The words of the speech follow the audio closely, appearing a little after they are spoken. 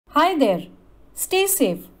Hi there. Stay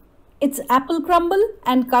safe. It's apple crumble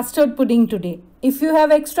and custard pudding today. If you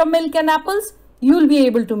have extra milk and apples, you'll be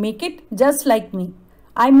able to make it just like me.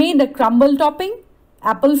 I made a crumble topping,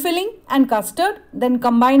 apple filling and custard, then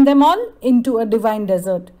combined them all into a divine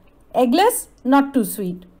dessert. Eggless, not too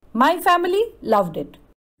sweet. My family loved it.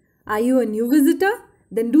 Are you a new visitor?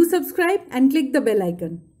 Then do subscribe and click the bell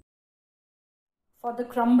icon. For the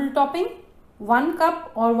crumble topping, 1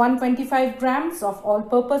 cup or 125 grams of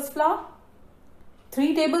all-purpose flour,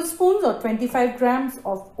 3 tablespoons or 25 grams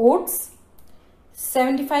of oats,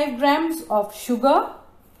 75 grams of sugar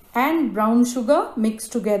and brown sugar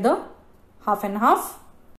mixed together, half and half,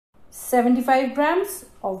 75 grams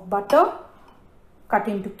of butter cut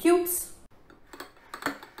into cubes.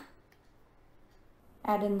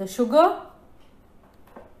 Add in the sugar,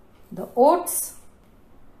 the oats.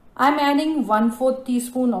 I'm adding 1/4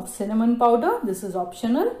 teaspoon of cinnamon powder. This is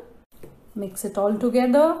optional. Mix it all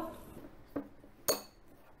together.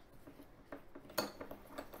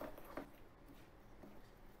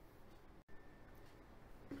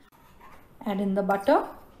 Add in the butter.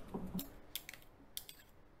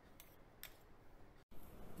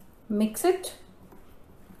 Mix it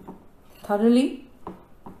thoroughly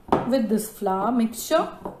with this flour mixture.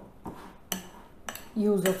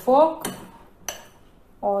 Use a fork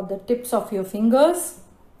or the tips of your fingers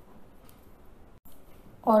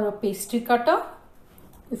or a pastry cutter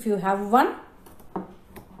if you have one.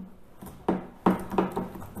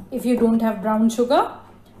 If you don't have brown sugar,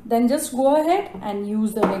 then just go ahead and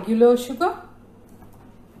use the regular sugar.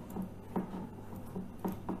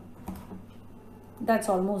 That's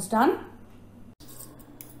almost done.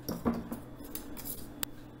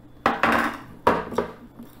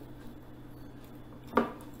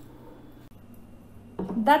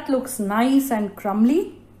 That looks nice and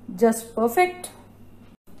crumbly, just perfect.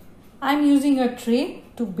 I'm using a tray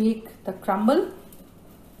to bake the crumble.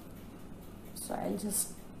 So I'll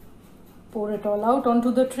just pour it all out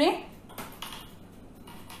onto the tray.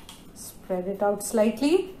 Spread it out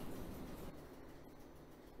slightly.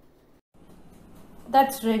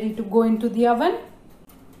 That's ready to go into the oven.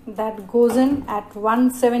 That goes in at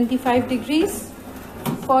 175 degrees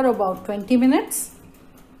for about 20 minutes.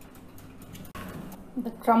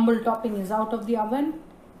 The crumble topping is out of the oven.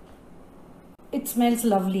 It smells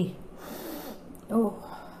lovely. Oh,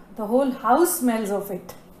 the whole house smells of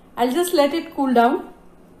it. I'll just let it cool down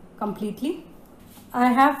completely. I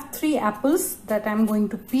have 3 apples that I'm going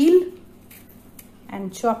to peel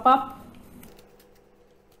and chop up.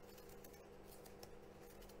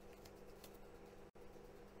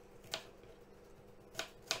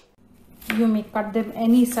 You may cut them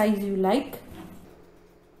any size you like.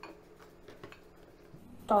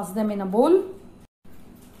 Toss them in a bowl.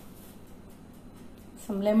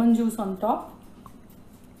 Some lemon juice on top.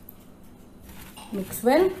 Mix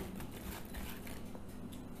well.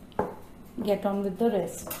 Get on with the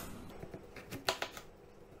rest.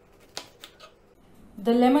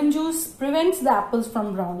 The lemon juice prevents the apples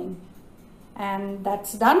from browning. And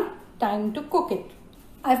that's done. Time to cook it.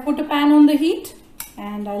 I've put a pan on the heat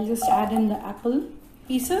and I'll just add in the apple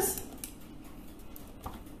pieces.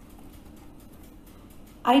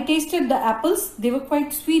 I tasted the apples, they were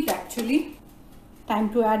quite sweet actually. Time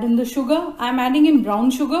to add in the sugar. I'm adding in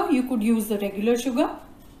brown sugar, you could use the regular sugar.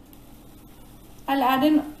 I'll add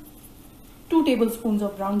in 2 tablespoons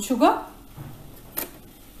of brown sugar.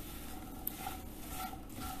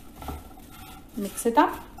 Mix it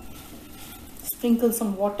up. Sprinkle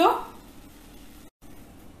some water.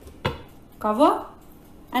 Cover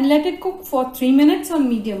and let it cook for 3 minutes on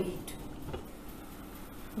medium heat.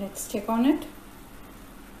 Let's check on it.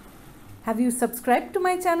 Have you subscribed to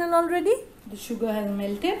my channel already? The sugar has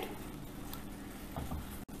melted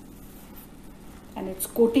and it's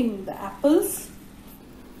coating the apples.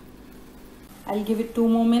 I'll give it 2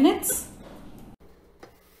 more minutes.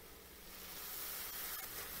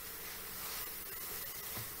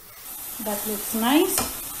 That looks nice.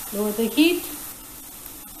 Lower the heat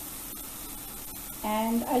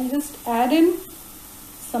and I'll just add in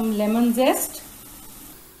some lemon zest.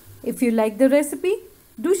 If you like the recipe,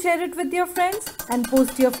 do share it with your friends and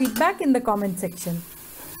post your feedback in the comment section.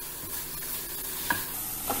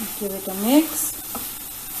 Give it a mix.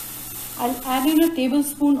 I'll add in a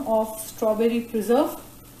tablespoon of strawberry preserve.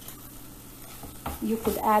 You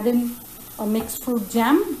could add in a mixed fruit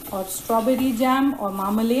jam or strawberry jam or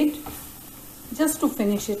marmalade just to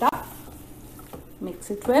finish it up.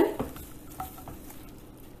 Mix it well.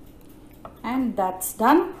 And that's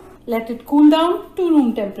done. Let it cool down to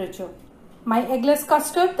room temperature. My eggless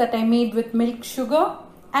custard that I made with milk, sugar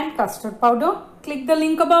and custard powder. Click the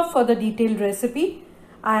link above for the detailed recipe.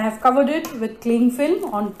 I have covered it with cling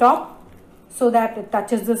film on top so that it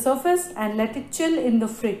touches the surface, and let it chill in the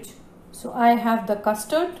fridge. So I have the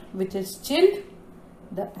custard which is chilled,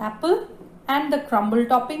 the apple and the crumble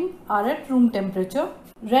topping are at room temperature,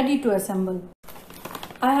 ready to assemble.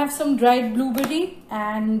 I have some dried blueberry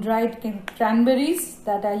and dried cranberries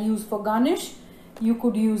that I use for garnish. You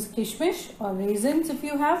could use kishmish or raisins if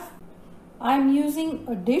you have. I am using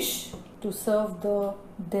a dish to serve the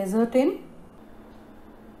dessert in.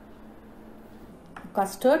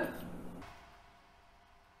 Custard,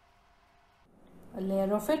 a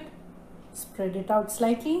layer of it, spread it out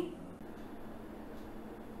slightly.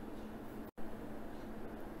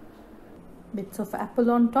 Bits of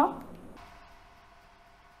apple on top.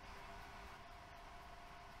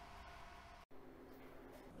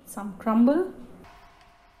 Some crumble.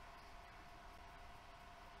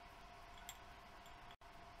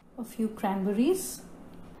 A few cranberries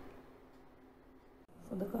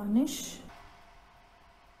for the garnish.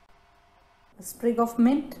 A sprig of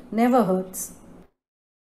mint never hurts.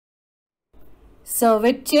 Serve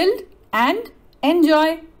it chilled and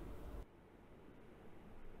enjoy.